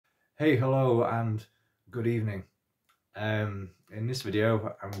Hey, hello and good evening. In this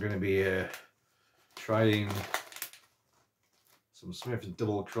video I'm going to be trying some Smith's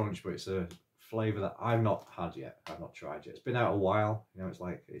Double Crunch, but it's a flavour that I've not had yet. I've not tried yet. It's been out a while, you know,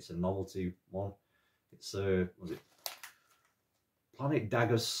 it's a novelty one. It's was it Planet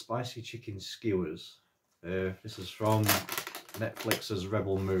Daggus Spicy Chicken Skewers. This is from Netflix's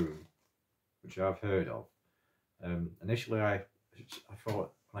Rebel Moon, which I've heard of. Initially I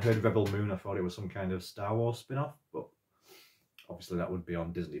thought, when I heard Rebel Moon, I thought it was some kind of Star Wars spin-off, but obviously that would be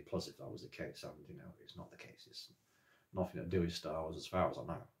on Disney Plus if that was the case, and you know, it's not the case. It's nothing to do with Star Wars as far as I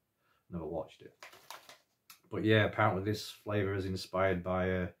know. Never watched it. But yeah, apparently this flavour is inspired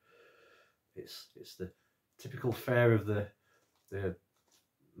by it's the typical fare of the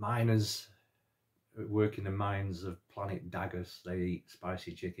miners who work in the mines of Planet Daggus. They eat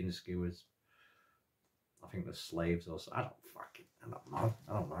spicy chicken skewers. I think they're slaves or so. I don't know.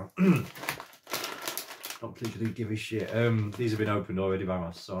 Don't particularly give a shit. These have been opened already by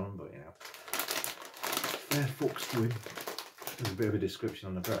my son, but you know, fair fucks to him. There's a bit of a description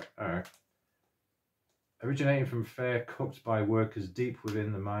on the back. Alright. Originating from fare cooked by workers deep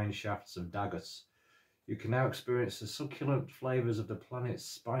within the mine shafts of Daggus, you can now experience the succulent flavours of the planet's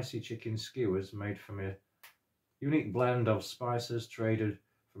spicy chicken skewers made from a unique blend of spices traded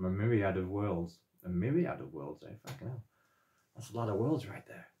from a myriad of worlds. A myriad of worlds, eh? Fucking hell. That's a lot of worlds right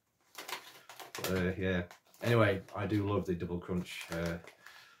there. But, yeah. Anyway, I do love the Double Crunch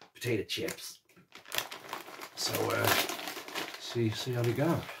potato chips. So, see how we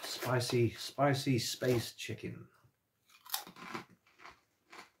go. Spicy space chicken.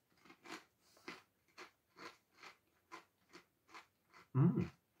 Mmm.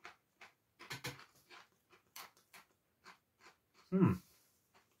 Mmm.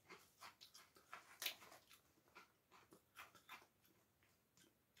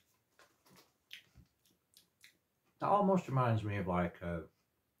 That almost reminds me of like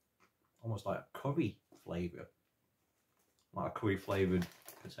almost like a curry flavour, like a curry flavoured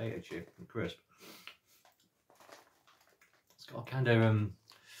potato chip and crisp. It's got a kind of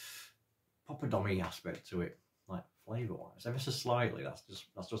poppadomy aspect to it, like flavour wise, ever so slightly. That's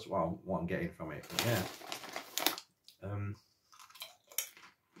just what I'm getting from it. But yeah.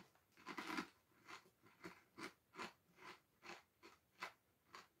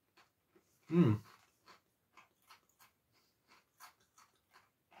 Mmm.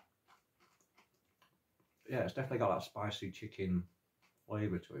 Yeah, it's definitely got that spicy chicken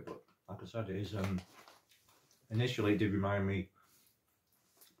flavour to it, but like I said, it is initially it did remind me,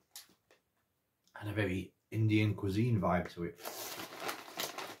 had a very Indian cuisine vibe to it.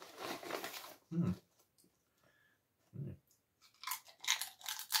 Mm. Mm.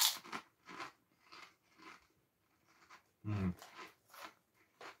 Mm.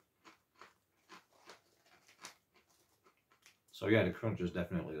 So yeah, the crunch is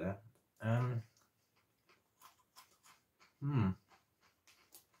definitely there. I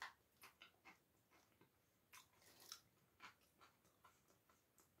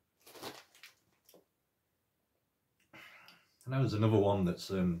know there's another one that's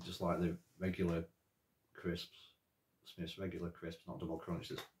just like the regular crisps, Smith's regular crisps, not Double Crunch,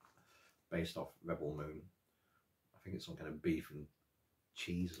 that's based off Rebel Moon. I think it's some kind of beef and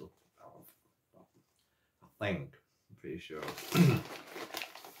cheese, I think. I'm pretty sure.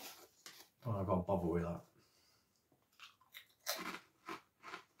 Oh, I've got to bother with that.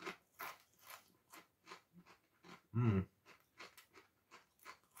 Mmm.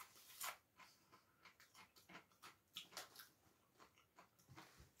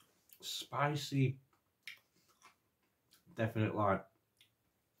 Spicy, definite like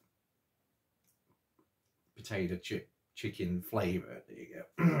potato chicken flavour. There you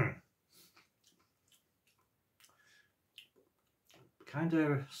go. Kind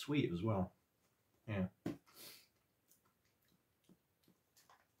of sweet as well. Yeah.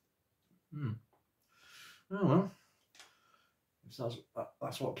 Oh well. If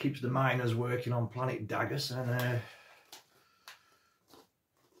that's what keeps the miners working on Planet Daggus, and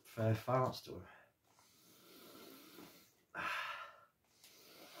fair farts to her.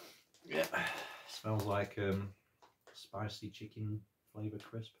 Yeah, smells like spicy chicken flavour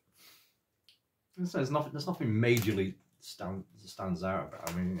crisp. There's nothing majorly stands out about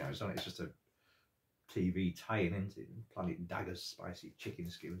it. I mean, you know, it's just a TV tie-in into Planet Daggus spicy chicken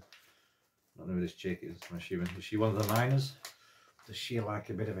skewer. I don't know who this chick is. I'm assuming, is she one of the miners? Does she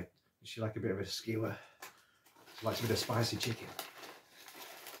like a bit of a skewer? She likes a bit of spicy chicken.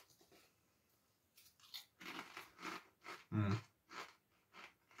 Mmm.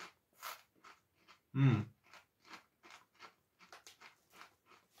 Mmm.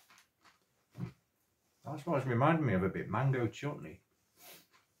 That's what it's reminding me of a bit. Mango chutney.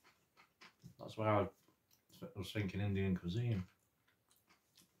 That's why I was thinking Indian cuisine.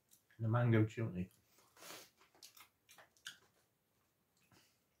 The mango chutney.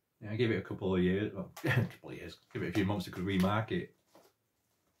 Yeah, give it a couple of years. Well, a couple of years. Give it a few months. It could remark it.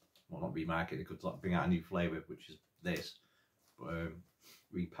 Well, not remark it. It could like bring out a new flavour, which is this, but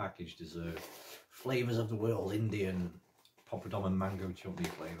repackaged as a flavours of the world, Indian poppadom and mango chutney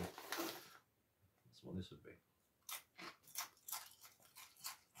flavour. That's what this would be.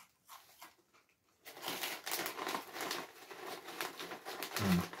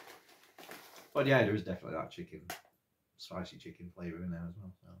 But yeah, there is definitely that chicken, spicy chicken flavour in there as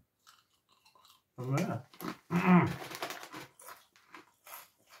well. So. Oh, yeah.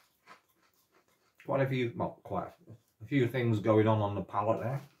 Quite a few, well, quite a few things going on the palette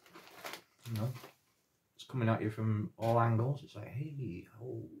there. You know, it's coming at you from all angles. It's like, hey,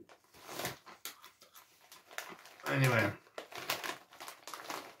 oh. Anyway,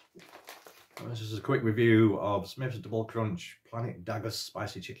 this is a quick review of Smith's Double Crunch Planet Daggus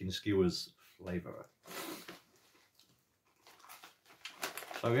Spicy Chicken Skewers Flavour.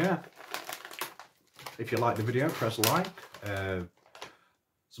 So yeah, if you like the video, press like,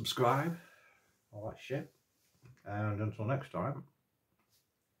 subscribe, all that shit. And until next time,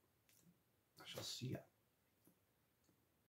 I shall see ya.